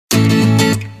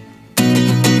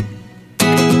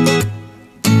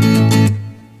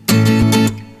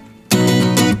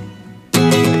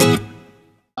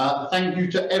thank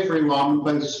you to everyone,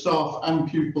 both staff and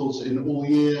pupils in all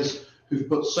years, who've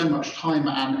put so much time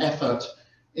and effort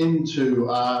into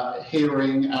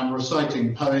hearing and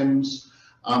reciting poems.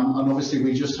 And obviously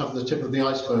we just have the tip of the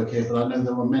iceberg here, but I know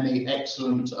there were many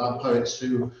excellent poets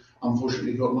who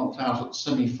unfortunately got knocked out at the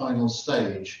semi-final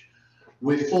stage.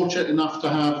 We're fortunate enough to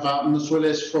have Ms.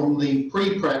 Willis from the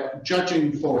pre-prep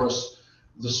judging for us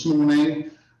this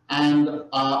morning, and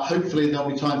hopefully there'll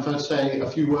be time for her to say a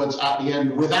few words at the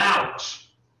end without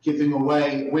giving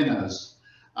away winners.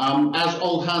 As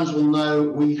old hands will know,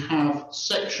 we have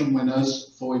section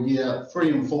winners for year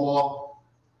 3 and 4,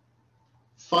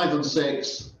 5 and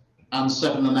 6, and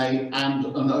 7 and 8, and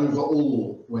an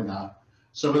overall winner.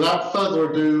 So without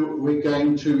further ado, we're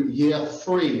going to year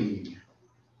 3.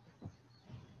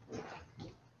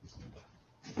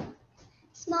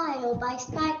 Smile by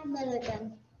Spike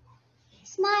Mulligan.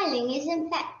 Smiling is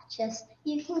infectious.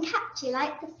 You can catch it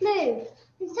like the flu.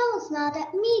 When someone smiled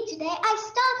at me today,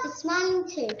 I started smiling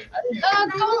too. I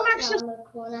walked around the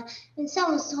corner when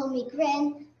someone saw me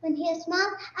grin. When he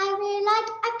smiled, I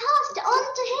realised I passed it on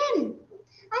to him.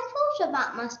 I thought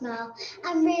about my smile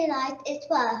and realised its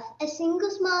worth. A single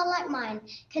smile like mine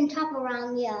can travel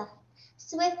around the earth.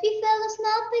 So if you feel the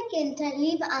smell begin, don't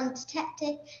leave it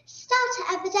undetected. Start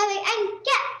an epidemic and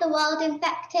get the world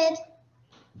infected.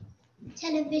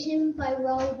 Television by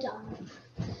Roald Dahl.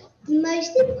 The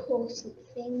most important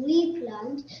thing we've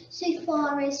learned so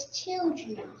far as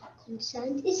children are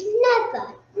concerned is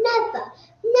never, never,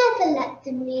 never let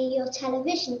them near your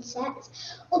television set,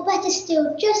 or better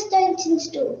still, just don't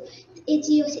install the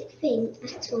idiotic thing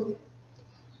at all.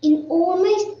 In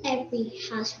almost every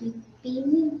house we've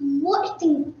been, we've watched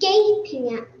them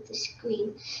gaping at the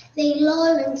screen. They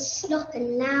loll and slop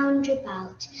and lounge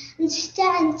about and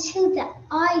stare until their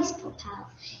eyes pop out.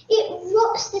 It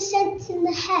rots the sense in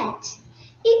the head.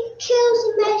 It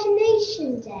kills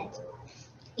imagination dead.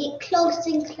 It clogs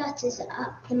and clutters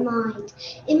up the mind.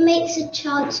 It makes a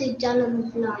child so dull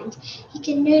and blind he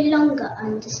can no longer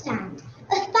understand.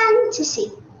 A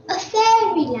fantasy, a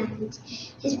fairyland.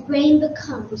 His brain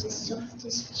becomes as soft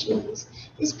as cheese.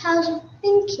 His powers of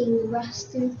thinking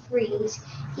rust and freeze.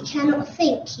 He cannot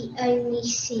think, he only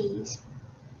sees.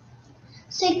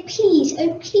 So please,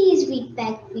 oh please, we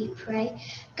beg, we pray,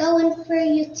 go and throw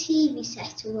your TV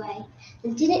set away,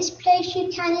 and in its place you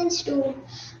can install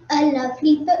a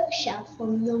lovely bookshelf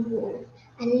on the wall,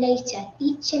 and later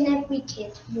each and every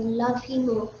kid will love you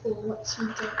more for what you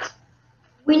did.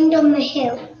 Wind on the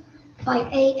Hill by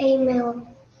A.A. Milne.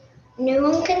 No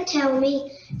one can tell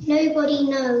me, nobody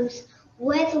knows,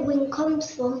 where the wind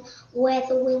comes from, where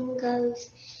the wind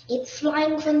goes. It's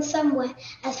flying from somewhere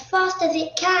as fast as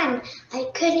it can.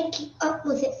 I couldn't keep up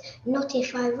with it, not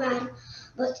if I ran.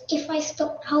 But if I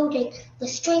stopped holding the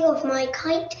string of my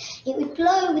kite, it would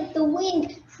blow with the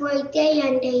wind for a day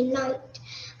and a night.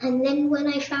 And then when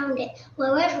I found it,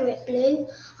 wherever it blew,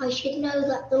 I should know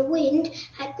that the wind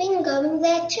had been going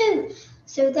there too.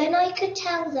 So then I could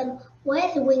tell them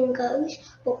where the wind goes,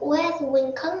 but where the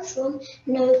wind comes from,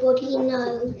 nobody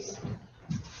knows.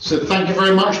 So thank you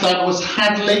very much. That was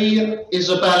Hadley,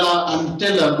 Isabella and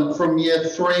Dylan from year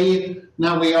 3.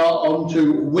 Now we are on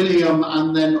to William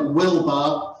and then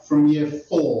Wilbur from year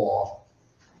 4.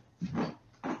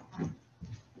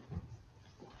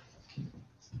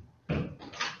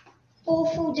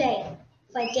 Awful Day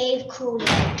by Dave Crawley.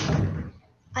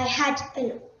 I had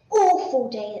an awful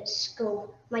day at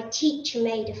school. My teacher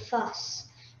made a fuss.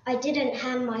 I didn't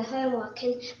hand my homework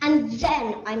in, and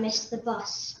then I missed the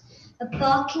bus. A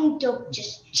barking dog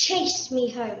just chased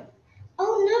me home.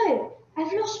 Oh no,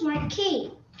 I've lost my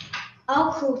key.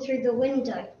 I'll crawl through the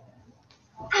window.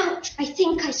 Ouch, I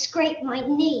think I scraped my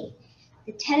knee.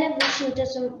 The television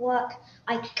doesn't work.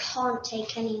 I can't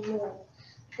take any more.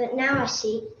 But now I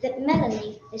see that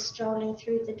Melanie is strolling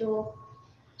through the door.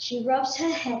 She rubs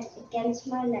her head against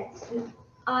my legs, and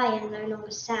I am no longer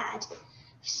sad.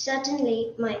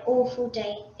 Suddenly, my awful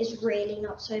day is really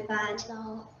not so bad.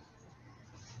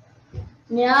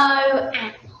 No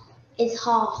animal is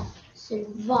half so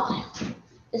vile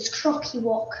as Crocky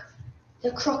Walk,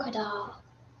 the crocodile.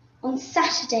 On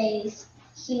Saturdays,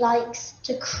 he likes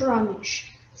to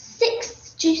crunch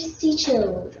 6 juicy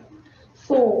children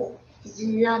for his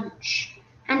lunch,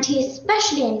 and he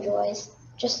especially enjoys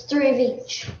just 3 of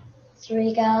each.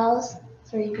 3 girls,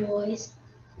 3 boys.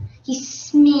 He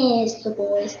smears the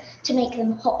boys to make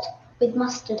them hot with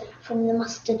mustard from the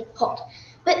mustard pot.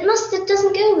 But mustard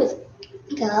doesn't go with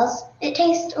girls. It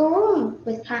tastes wrong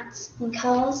with cats and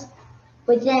cars.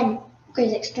 With them, it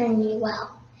goes extremely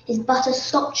well. Is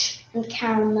butterscotch and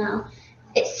caramel.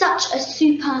 It's such a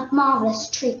super marvellous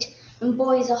treat. And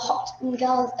boys are hot and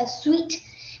girls are sweet.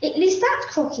 At least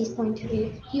that's Crocky's point of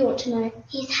view. You ought to know.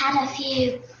 He's had a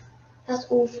few. That's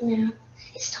all for now.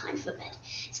 It's time for bed.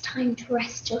 It's time to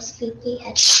rest your sleepy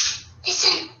head. Shh!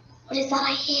 Listen! What is that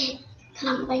I hear?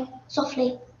 Clamping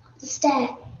softly up the stair.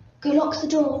 Go lock the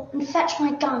door and fetch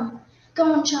my gun.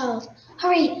 Go on, child.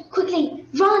 Hurry, quickly,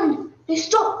 run! No,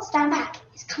 stop! Stand back.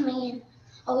 It's coming in.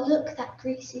 Oh, look, that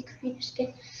greasy green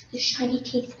skin, the shiny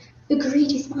teeth, the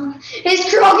greedy smile. It's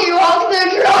Crocky Rock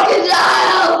the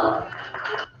crocodile!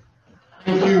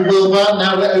 Thank you, Wilbur.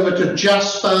 Now we're over to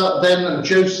Jasper, then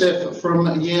Joseph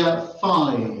from year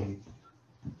 5.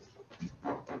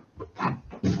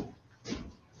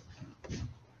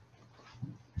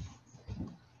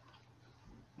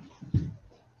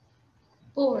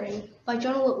 Boring by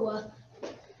John Whitworth.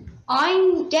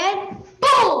 I'm dead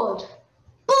bored!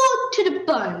 Bored to the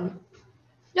bone.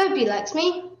 Nobody likes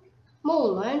me. I'm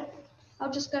all alone.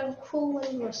 I'll just go and crawl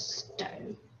under a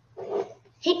stone.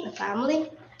 Hate my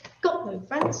family. Got no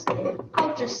friends.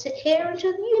 I'll just sit here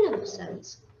until the universe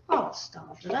ends. I'll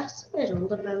starve to death. It all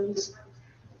depends.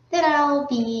 Then I'll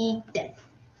be dead.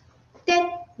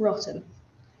 Dead rotten.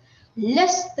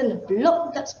 Less than a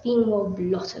blot that's been well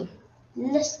blotted.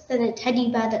 Less than a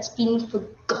teddy bear that's been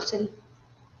forgotten.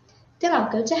 Then I'll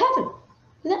go to heaven.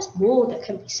 But that's more that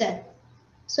can be said.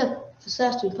 So for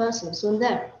certain persons when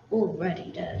they're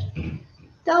already dead,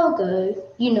 they'll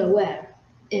go you know where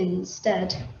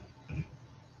instead.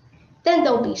 Then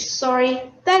they'll be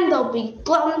sorry, then they'll be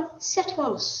glum, set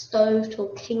on a stove till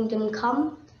kingdom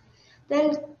come.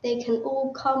 Then they can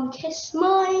all come kiss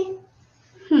my...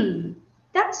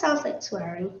 that sounds like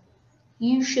swearing.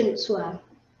 You shouldn't swear.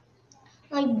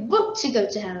 I want to go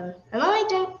to heaven, and I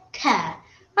don't care.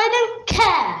 I don't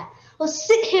care. I'll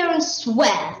sit here and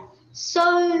swear.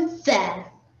 So there.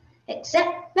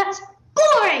 Except that's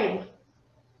boring.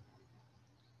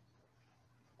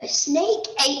 A Snake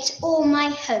Ate All My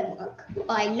Homework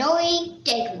by Laurie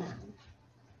Degman.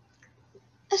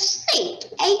 A snake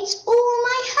ate all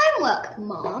my homework,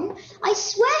 Mom. I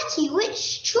swear to you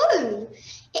it's true.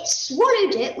 It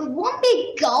swallowed it with one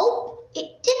big gulp.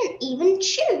 It didn't even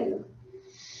chew.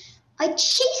 I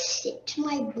chased it to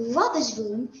my brother's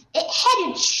room. It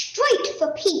headed straight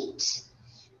for Pete.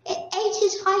 It ate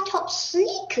his high-top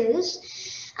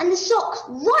sneakers and the socks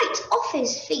right off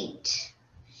his feet.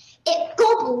 It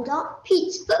gobbled up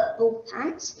Pete's football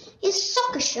pants, his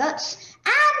soccer shirts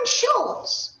and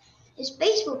shorts, his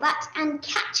baseball bat and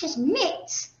catcher's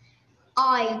mitts.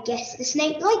 I guess the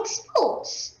snake likes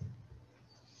sports.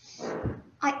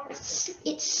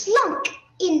 It slunk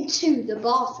into the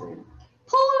bathroom.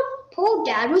 Poor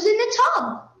Dad was in the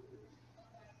tub.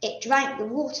 It drank the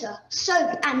water,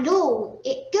 soap and all.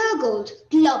 It gurgled,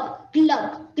 glub,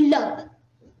 glub, glub.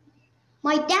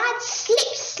 My dad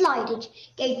slip-slided,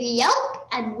 gave a yelp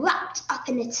and wrapped up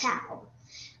in a towel.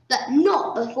 But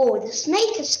not before the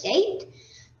snake escaped,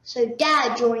 so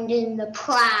Dad joined in the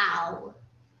prowl.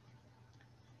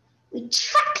 We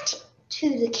tracked it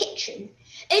to the kitchen.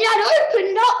 It had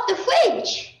opened up the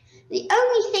fridge. The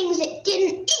only things it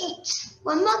didn't eat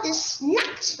were Mother's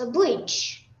snacks for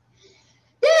bridge.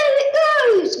 There it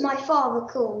goes, my father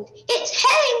called. It's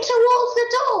heading towards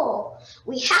the door.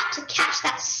 We had to catch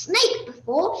that snake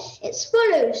before it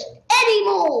swallows any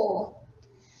more.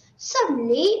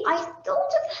 Suddenly, I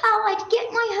thought of how I'd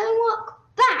get my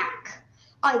homework back.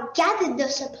 I gathered the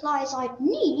supplies I'd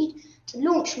need to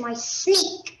launch my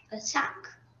sneak attack.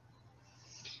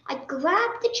 I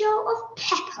grabbed the jar of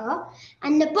pepper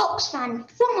and the box fan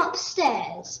from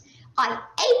upstairs. I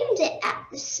aimed it at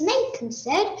the snake and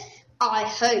said, I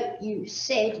hope you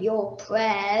said your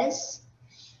prayers.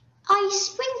 I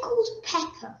sprinkled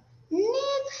pepper near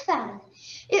the fan.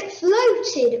 It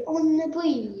floated on the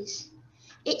breeze.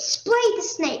 It sprayed the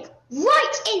snake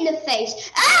right in the face.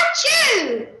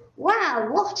 Achoo! Wow,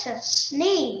 what a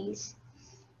sneeze.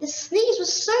 The sneeze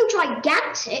was so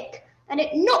gigantic that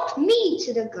it knocked me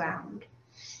to the ground.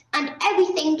 And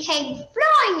everything came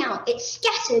flying out. It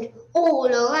scattered all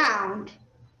around.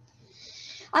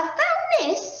 I found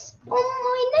this on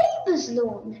my neighbour's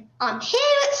lawn. I'm here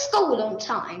at school on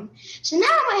time, so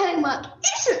now my homework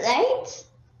isn't late.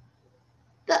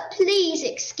 But please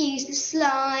excuse the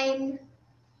slime.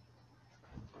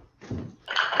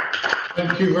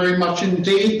 Thank you very much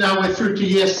indeed. Now we're through to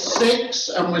year 6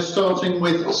 and we're starting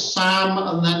with Sam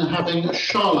and then having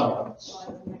Charlotte.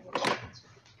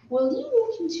 Will you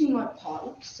walk into my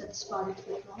parlour? Said the spider to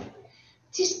the fly.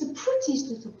 'Tis the prettiest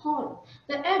little parlour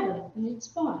that ever meets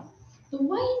by. The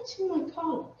way into my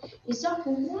parlour is up a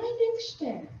winding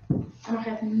stair, and I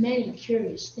have many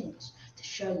curious things to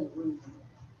show the room.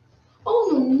 Oh,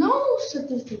 no, no, said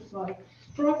the little fly.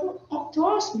 for I ought to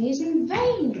ask me is in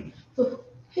vain, for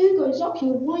who goes up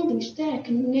your winding stair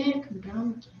can ne'er come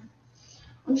down again.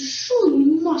 I'm sure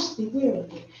you must be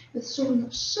weary with soaring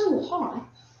up so high.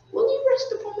 Will you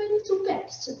rest upon my little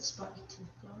bed? Said the spider to the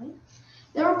fly.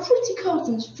 There are pretty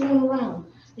curtains drawn around,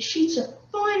 the sheets are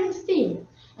fine and thin,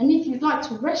 and if you'd like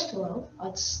to rest well,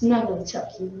 I'd snugly tuck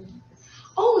you in.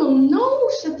 Oh, no, no,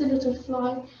 said the little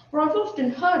fly, for I've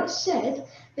often heard it said,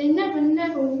 they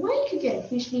never wake again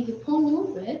if you sleep upon your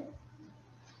bed.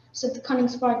 Said the cunning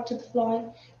spider to the fly,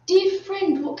 dear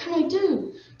friend, what can I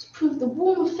do to prove the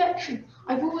warm affection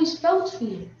I've always felt for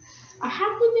you? I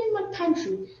have within my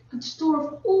pantry good store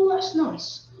of all that's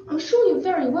nice. I'm sure you're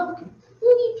very welcome. Will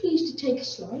you please to take a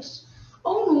slice?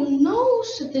 Oh, no, no,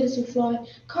 said the little fly,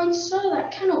 kind sir,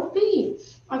 that cannot be.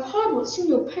 I've heard what's in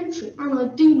your pantry, and I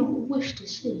do not wish to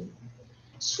see.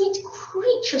 Sweet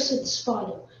creature, said the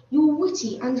spider, you're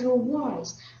witty and you're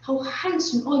wise. How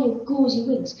handsome are your gauzy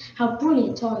wings, how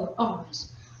brilliant are your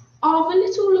eyes. I've a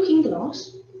little looking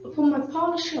glass upon my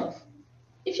parlour shelf.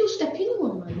 If you'll step in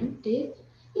one moment, dear,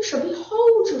 you shall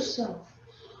behold yourself.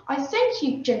 I thank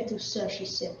you, gentle sir, she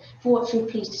said, for what you're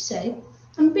pleased to say.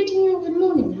 I'm bidding you good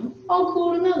morning now. I'll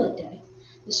call another day.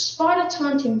 The spider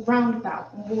turned him round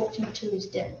about and walked him to his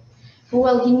den. For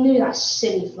well he knew that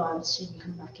silly fly would soon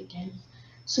come back again.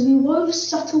 So he wove a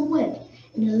subtle web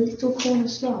in a little corner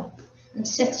slide and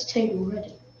set his table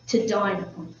ready to dine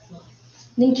upon the fly.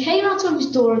 Then came out of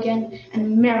his door again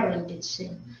and merrily did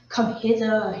sing. Come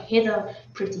hither, hither,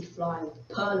 pretty fly, with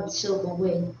pearl and silver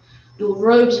wing. Your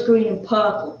robes are green and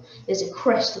purple, there's a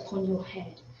crest upon your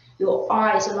head. Your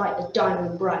eyes are like the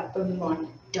diamond bright, but mine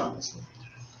are dull as lead.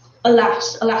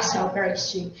 Alas, alas, how very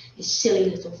soon this silly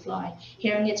little fly,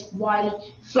 hearing its wily,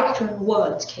 flattering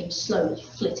words, came slowly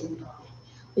flitting by.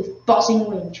 With buzzing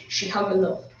wings she hung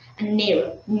aloft, and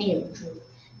nearer, nearer drew,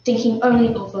 thinking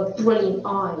only of her brilliant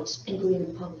eyes and green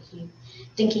and purple hue,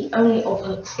 thinking only of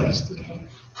her crested head.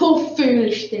 Poor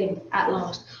foolish thing! At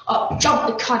last, up jumped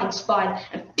the cunning spider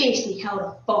and fiercely held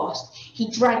her fast. He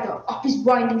dragged her up his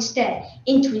winding stair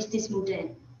into his dismal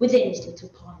den, within his little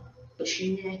parlour, but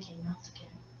she ne'er came out again.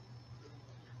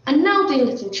 And now, dear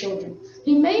little children,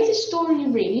 who may this story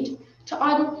read, to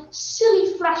idle,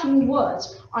 silly, flattering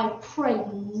words, I pray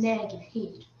you ne'er give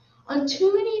heed unto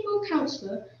an evil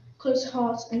counsellor, close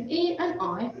heart and ear and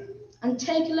eye, and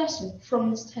take a lesson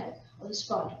from this tale of the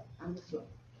spider and the fly.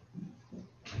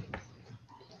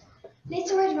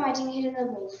 Little Red Riding Hood and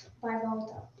the Wolf by Roald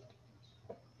Dahl.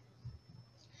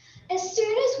 As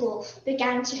soon as Wolf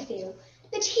began to feel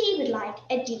that he would like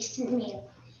a decent meal,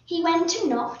 he went and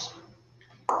knocked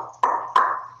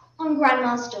on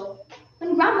Grandma's door.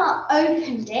 When Grandma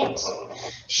opened it,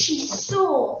 she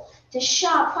saw the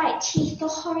sharp white teeth, the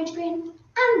horrid grin,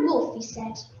 and Wolfie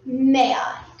said, "May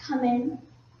I come in?"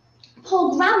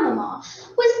 Poor Grandmama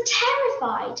was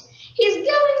terrified. "He's going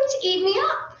to eat me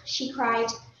up," she cried,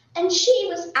 and she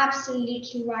was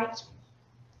absolutely right.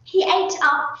 He ate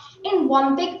up in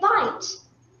one big bite,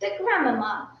 but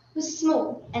Grandmama was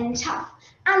small and tough,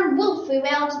 and Wolfie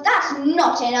wailed, "That's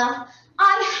not enough.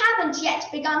 I haven't yet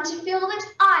begun to feel that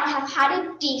I have had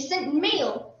a decent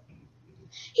meal."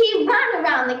 He ran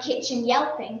around the kitchen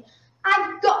yelping,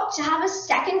 "I've got to have a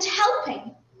second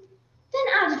helping," then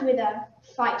added with a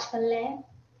frightful leer,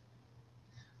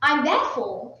 "I'm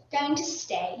therefore going to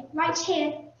stay right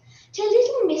here till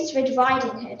little Miss Red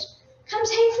Riding Hood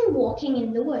comes home from walking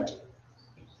in the wood."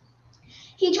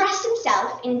 He dressed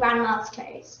himself in Grandma's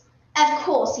clothes. Of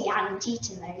course he hadn't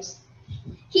eaten those.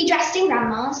 He dressed in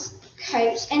Grandma's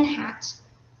coat and hat,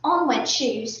 on went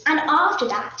shoes, and after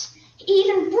that he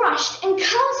even brushed and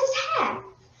curled his hair,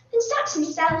 and sat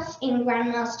himself in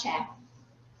Grandma's chair.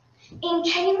 In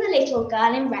came the little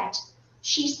girl in red.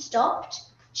 She stopped,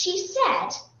 she said,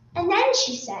 and then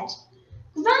she said,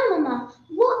 "Grandmama,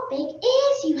 what big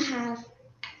ears you have!"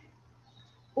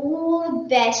 "All the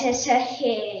better to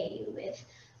hear you with,"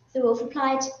 the wolf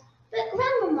replied. "But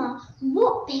Grandmama,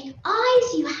 what big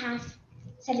eyes you have!"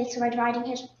 said Little Red Riding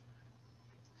Hood.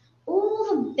 "All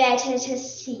the better to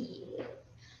see you,"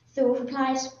 the wolf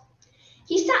replied.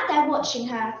 He sat there watching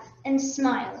her and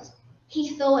smiled.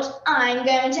 He thought, "I'm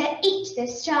going to eat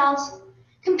this child.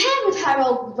 Compared with her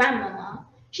old Grandmama,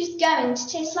 she's going to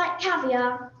taste like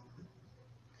caviar."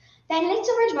 Then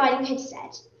Little Red Riding Hood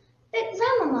said, "But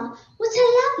Grandmama, what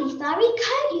a lovely furry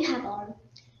coat you have on."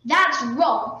 "That's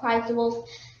wrong," cried the wolf.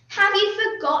 "Have you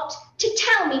forgot to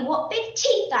tell me what big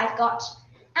teeth I've got?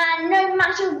 And no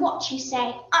matter what you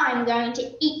say, I'm going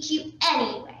to eat you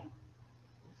anyway."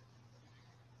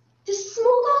 The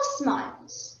small girl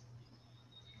smiles.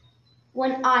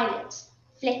 One eyelid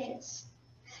flickers.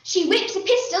 She whips a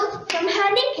pistol from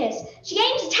her knickers. She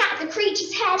aims to tap the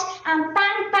creature's head, and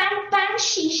bang, bang, bang,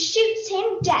 she shoots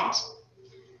him dead.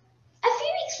 A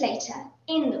few weeks later,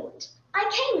 in the wood, I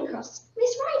came across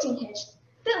Miss Riding Hood.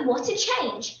 But what a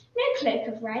change! No cloak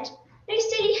of red, no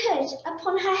sturdy hood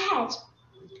upon her head.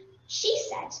 She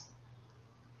said,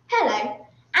 "Hello,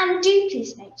 and do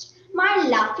please note my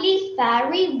lovely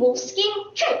furry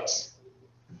wolfskin coat."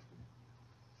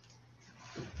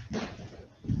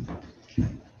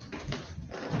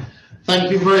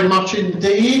 Thank you very much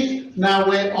indeed. Now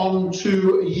we're on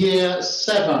to year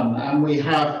 7, and we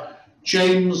have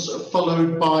James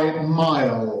followed by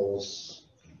Miles.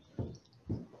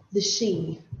 The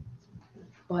Sea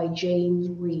by James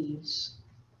Reeves.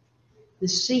 The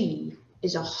sea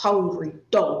is a hungry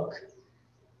dog,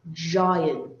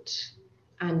 giant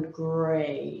and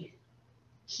grey.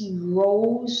 He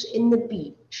rolls in the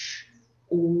beach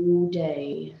all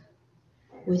day.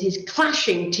 With his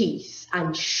clashing teeth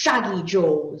and shaggy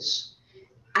jaws,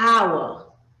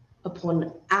 hour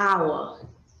upon hour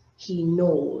he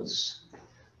gnaws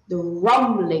the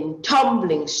rumbling,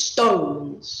 tumbling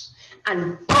stones,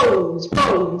 and bones,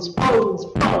 bones, bones,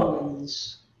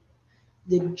 bones.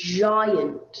 The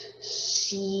giant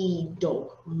sea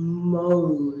dog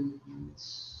moans,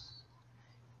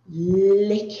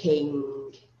 licking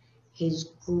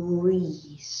his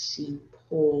greasy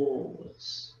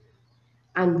paws.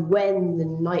 And when the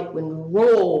night wind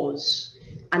roars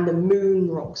and the moon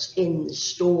rocks in the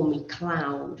stormy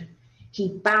cloud, he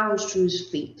bounds to his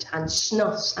feet and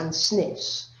snuffs and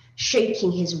sniffs,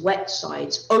 shaking his wet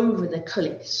sides over the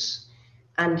cliffs,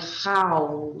 and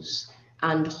howls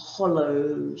and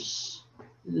hollows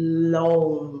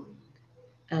long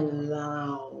and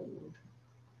loud.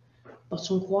 But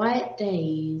on quiet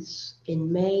days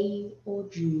in May or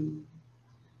June,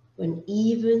 when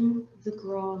even the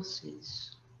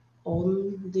grasses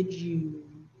on the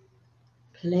dune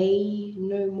play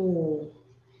no more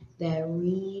their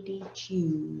reedy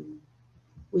tune,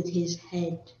 with his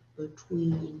head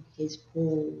between his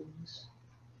paws,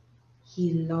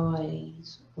 he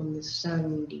lies on the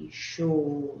sandy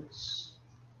shores,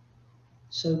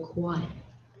 so quiet,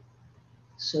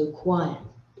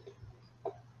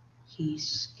 he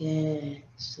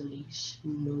scarcely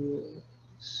snores.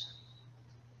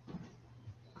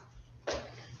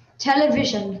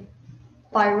 Television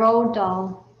by Roald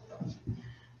Dahl.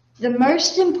 The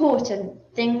most important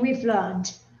thing we've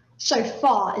learned, so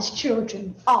far as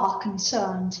children are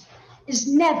concerned, is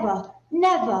never,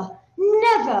 never,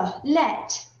 never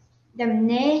let them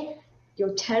near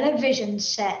your television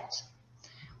set.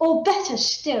 Or better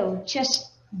still,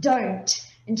 just don't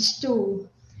install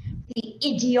the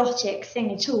idiotic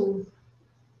thing at all.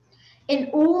 In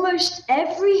almost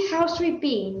every house we've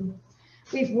been,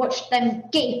 we've watched them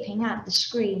gaping at the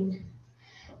screen.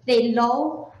 They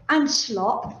loll and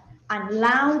slop and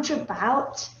lounge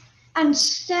about and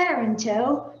stare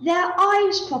until their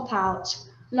eyes pop out.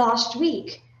 Last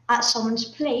week at someone's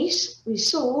place we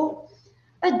saw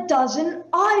a dozen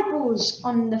eyeballs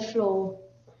on the floor.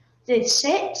 They'd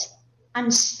sit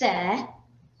and stare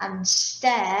and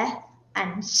stare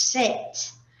and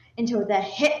sit until they're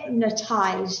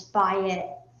hypnotized by it,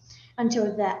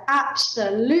 until they're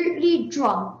absolutely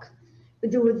drunk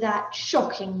with all that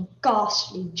shocking,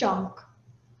 ghastly junk.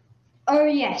 Oh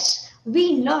yes,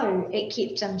 we know it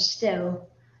keeps them still.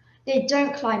 They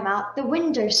don't climb out the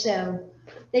windowsill.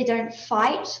 They don't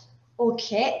fight or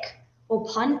kick or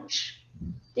punch.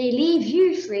 They leave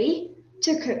you free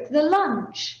to cook the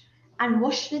lunch and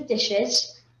wash the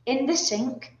dishes in the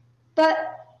sink. But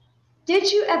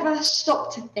did you ever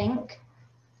stop to think,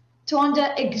 to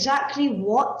wonder exactly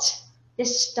what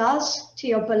this does to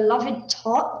your beloved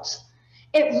tot?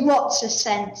 It rots a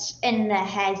sense in their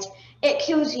head. It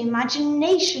kills the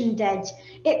imagination dead.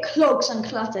 It clogs and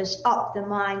clutters up the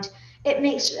mind. It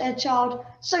makes a child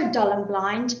so dull and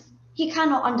blind, he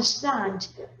cannot understand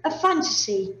a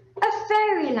fantasy, a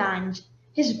fairyland.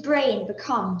 His brain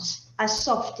becomes as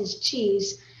soft as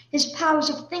cheese. His powers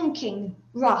of thinking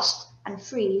rust and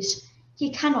freeze. He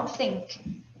cannot think,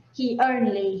 he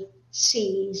only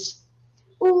sees.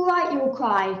 All right, you'll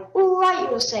cry, all right,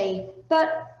 you'll say,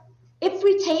 but if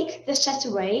we take the set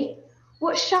away,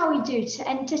 what shall we do to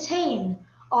entertain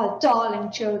our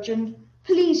darling children?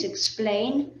 Please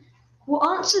explain. We'll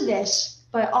answer this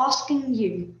by asking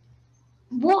you,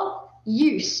 what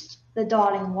used the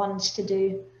darling ones to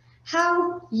do?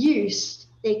 How used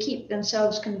they keep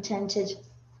themselves contented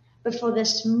before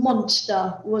this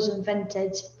monster was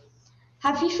invented?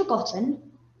 Have you forgotten?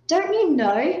 Don't you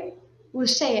know? We'll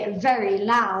say it very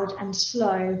loud and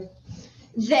slow.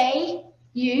 They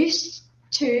used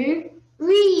to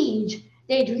read.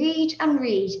 They'd read and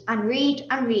read and read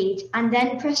and read and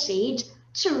then proceed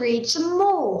to read some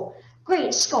more.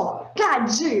 Great Scott,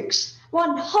 gadzooks,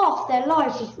 one half their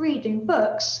lives with reading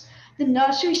books. The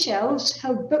nursery shelves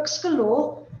held books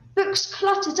galore, books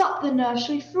cluttered up the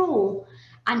nursery floor.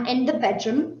 And in the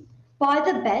bedroom, by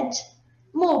the bed,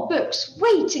 more books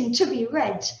waiting to be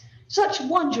read. Such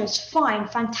wondrous, fine,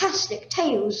 fantastic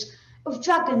tales of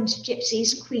dragons,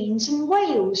 gypsies, queens and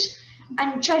whales,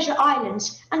 and treasure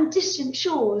islands and distant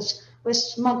shores where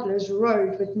smugglers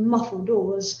rode with muffled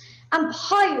oars, and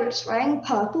pirates wearing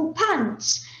purple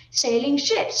pants, sailing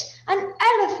ships and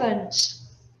elephants.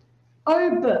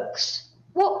 Oh, books,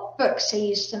 what books I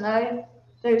used to know,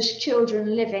 those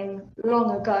children living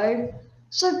long ago.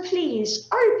 So please,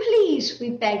 oh please,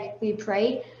 we beg, we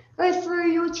pray, go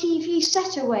through your TV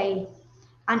set away,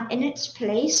 and in its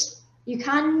place you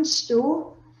can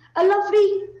install a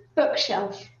lovely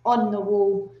bookshelf on the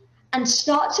wall and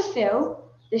start to fill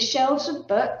the shelves with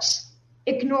books,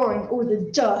 ignoring all the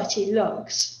dirty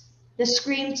looks, the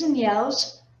screams and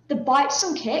yells, the bites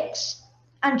and kicks,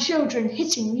 and children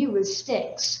hitting you with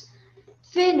sticks.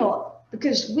 Fear not,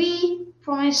 because we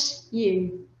promise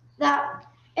you that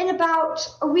in about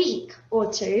a week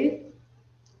or two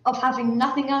of having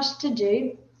nothing else to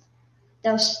do,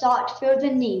 they'll start to feel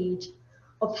the need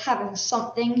of having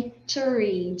something to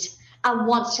read. And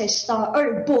once they start,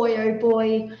 oh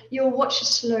boy, you'll watch a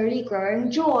slowly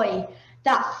growing joy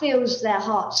that fills their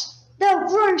hearts. They'll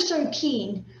grow so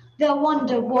keen, they'll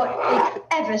wonder what they've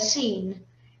ever seen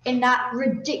in that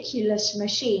ridiculous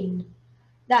machine,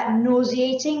 that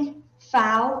nauseating,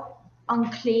 foul,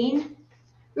 unclean,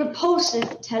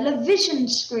 repulsive television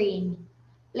screen.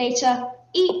 Later,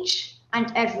 each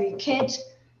and every kid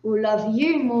will love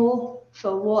you more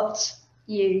for what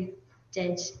you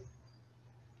did.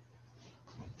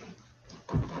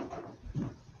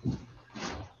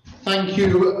 Thank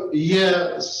you,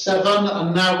 Year 7,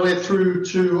 and now we're through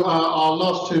to our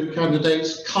last two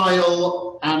candidates,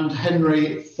 Kyle and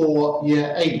Henry for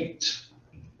Year 8.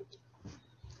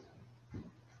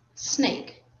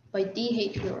 Snake by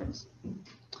D.H. Lawrence.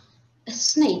 A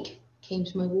snake came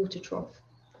to my water trough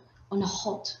on a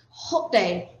hot, hot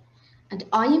day, and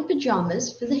I in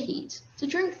pyjamas for the heat to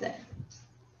drink there.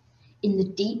 In the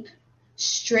deep,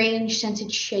 strange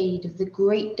scented shade of the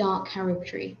great dark carob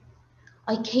tree,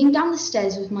 I came down the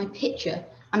stairs with my pitcher.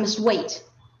 I must wait,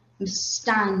 must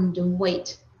stand and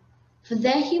wait, for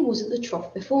there he was at the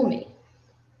trough before me.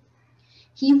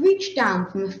 He reached down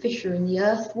from a fissure in the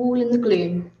earth wall in the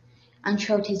gloom and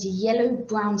trailed his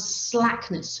yellow-brown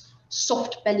slackness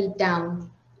soft-bellied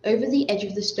down over the edge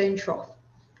of the stone trough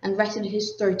and rested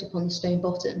his throat upon the stone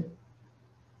bottom.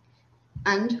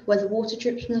 And where the water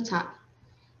dripped from the tap,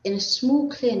 in a small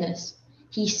clearness,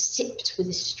 he sipped with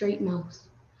his straight mouth,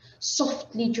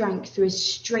 softly drank through his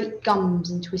straight gums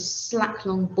into his slack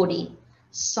long body,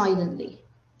 silently.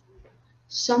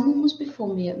 Someone was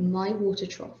before me at my water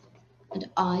trough, and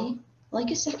I, like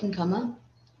a second comer,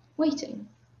 waiting.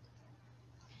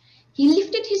 He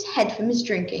lifted his head from his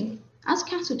drinking, as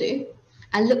cattle do,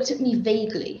 and looked at me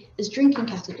vaguely, as drinking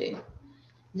cattle do,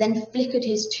 then flickered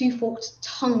his two-forked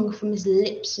tongue from his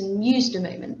lips and mused a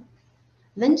moment,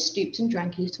 then stooped and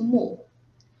drank a little more,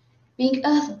 being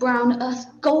earth brown, earth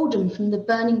golden from the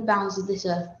burning boughs of this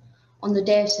earth on the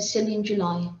day of Sicilian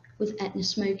July with Etna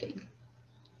smoking.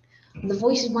 The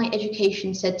voice of my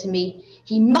education said to me,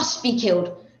 he must be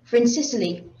killed, for in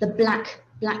Sicily the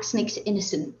black snakes are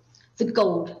innocent, the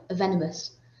gold are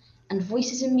venomous. And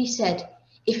voices in me said,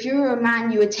 if you were a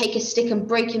man, you would take a stick and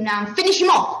break him now and finish him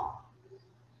off.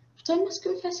 But I must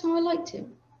confess how I liked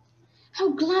him. How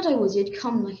glad I was he had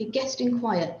come like a guest in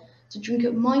quiet to drink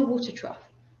at my water trough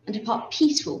and depart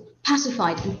peaceful,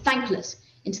 pacified and thankless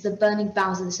into the burning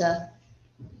boughs of this earth.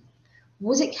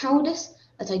 Was it cowardice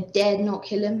that I dared not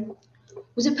kill him?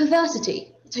 Was it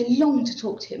perversity that I longed to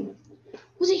talk to him?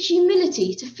 Was it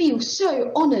humility to feel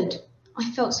so honoured?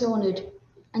 I felt so honoured,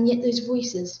 and yet those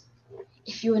voices,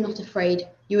 if you were not afraid,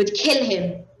 you would kill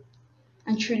him.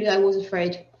 And truly I was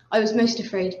afraid. I was most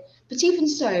afraid, but even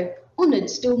so, honoured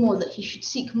still more that he should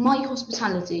seek my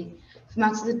hospitality from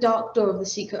out of the dark door of the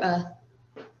secret earth.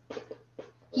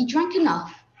 He drank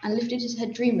enough and lifted his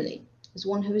head dreamily, as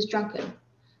one who is drunken,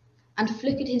 and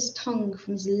flickered his tongue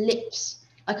from his lips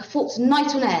like a forked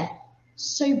night on air,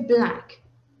 so black,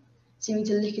 seeming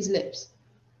to lick his lips,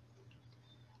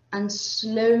 and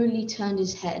slowly turned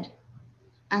his head,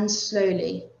 and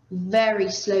slowly, very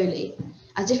slowly,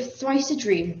 as if thrice a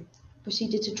dream,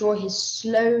 proceeded to draw his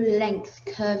slow length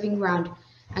curving round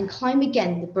and climb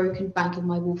again the broken bank of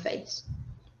my wall face.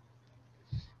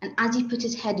 And as he put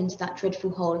his head into that dreadful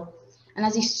hole, and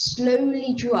as he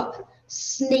slowly drew up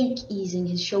snake easing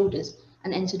his shoulders,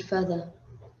 and entered further.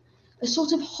 A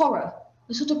sort of horror,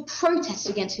 a sort of protest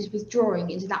against his withdrawing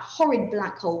into that horrid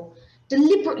black hole,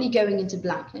 deliberately going into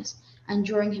blackness and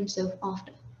drawing himself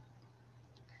after,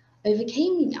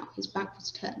 overcame me now his back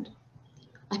was turned.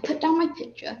 I put down my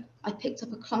pitcher, I picked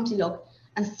up a clumsy log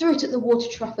and threw it at the water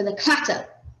trough with a clatter.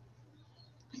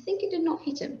 I think it did not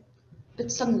hit him,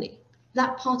 but suddenly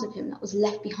that part of him that was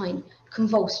left behind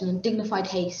convulsed in undignified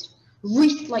haste,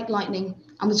 wreathed like lightning,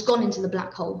 and was gone into the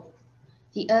black hole.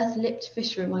 The earth-lipped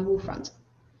fissure in my wall front,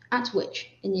 at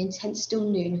which, in the intense still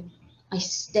noon, I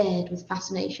stared with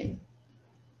fascination.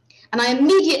 And I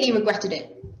immediately regretted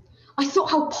it. I thought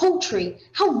how paltry,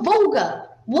 how vulgar,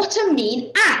 what a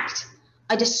mean act!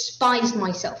 I despised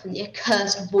myself and the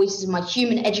accursed voices of my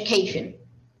human education.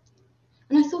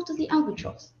 And I thought of the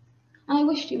albatross, and I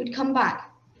wished he would come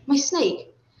back, my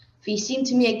snake, for he seemed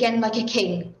to me again like a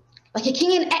king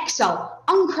in exile,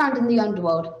 uncrowned in the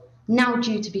underworld, now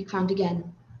due to be crowned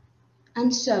again.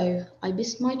 And so I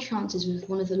missed my chances with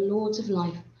one of the lords of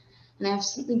life, and I have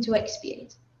something to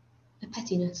expiate, a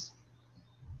pettiness.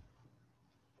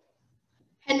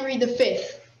 Henry V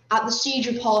at the Siege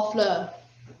of Harfleur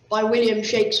by William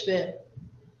Shakespeare.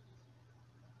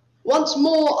 Once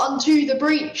more unto the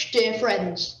breach, dear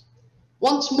friends,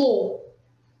 once more,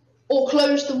 or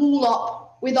close the wall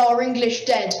up with our English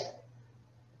dead.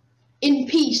 In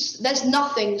peace there's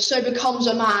nothing so becomes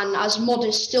a man as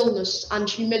modest stillness and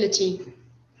humility.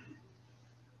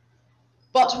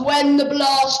 But when the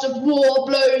blast of war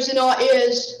blows in our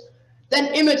ears,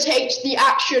 then imitate the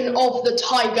action of the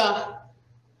tiger.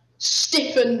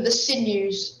 Stiffen the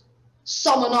sinews,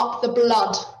 summon up the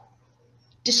blood,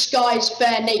 disguise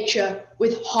fair nature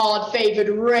with hard-favoured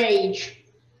rage,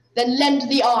 then lend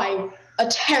the eye a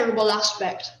terrible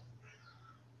aspect.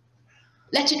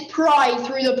 Let it pry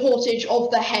through the portage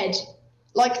of the head,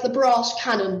 like the brass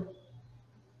cannon.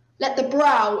 Let the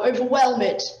brow overwhelm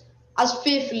it, as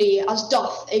fearfully as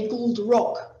doth a galled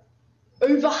rock.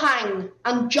 Overhang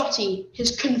and jutty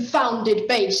his confounded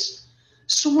base,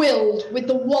 swilled with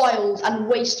the wild and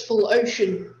wasteful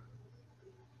ocean.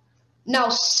 Now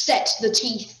set the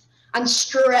teeth, and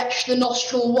stretch the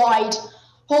nostril wide,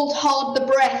 hold hard the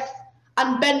breath,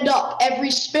 and bend up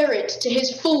every spirit to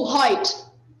his full height.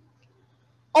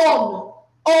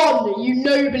 On, you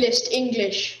noblest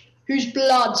English, whose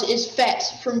blood is fet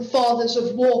from fathers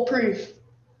of war-proof.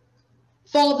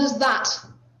 Fathers that,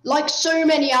 like so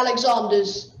many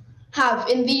Alexanders, have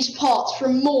in these parts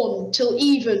from morn till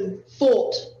even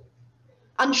fought,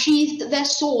 and sheathed their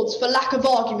swords for lack of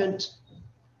argument.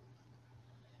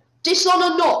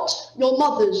 Dishonour not your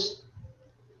mothers.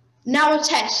 Now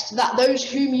attest that those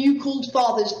whom you called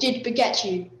fathers did beget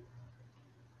you.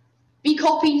 Be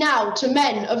copy now to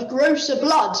men of grosser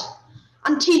blood,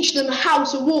 and teach them how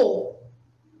to war.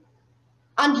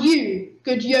 And you,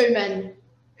 good yeomen,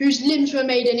 whose limbs were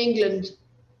made in England,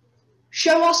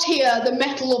 show us here the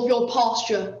mettle of your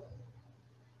pasture.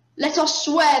 Let us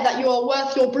swear that you are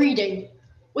worth your breeding,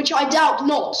 which I doubt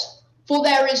not, for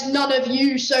there is none of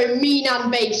you so mean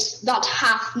and base that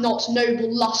hath not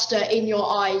noble lustre in your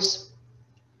eyes.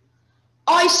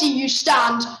 I see you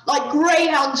stand like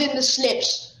greyhounds in the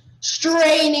slips,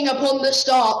 straining upon the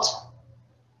start.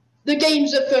 The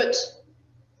game's afoot.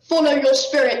 Follow your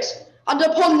spirit, and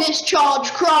upon this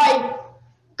charge cry,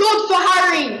 God for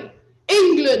Harry,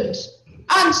 England,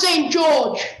 and St.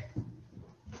 George.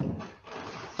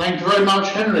 Thank you very much,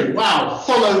 Henry. Wow,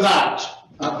 follow that.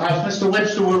 Perhaps Mr.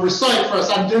 Webster will recite for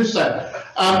us and do so.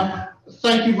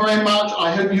 Thank you very much.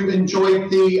 I hope you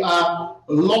enjoyed the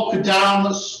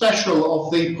lockdown special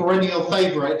of the perennial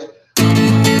favourite.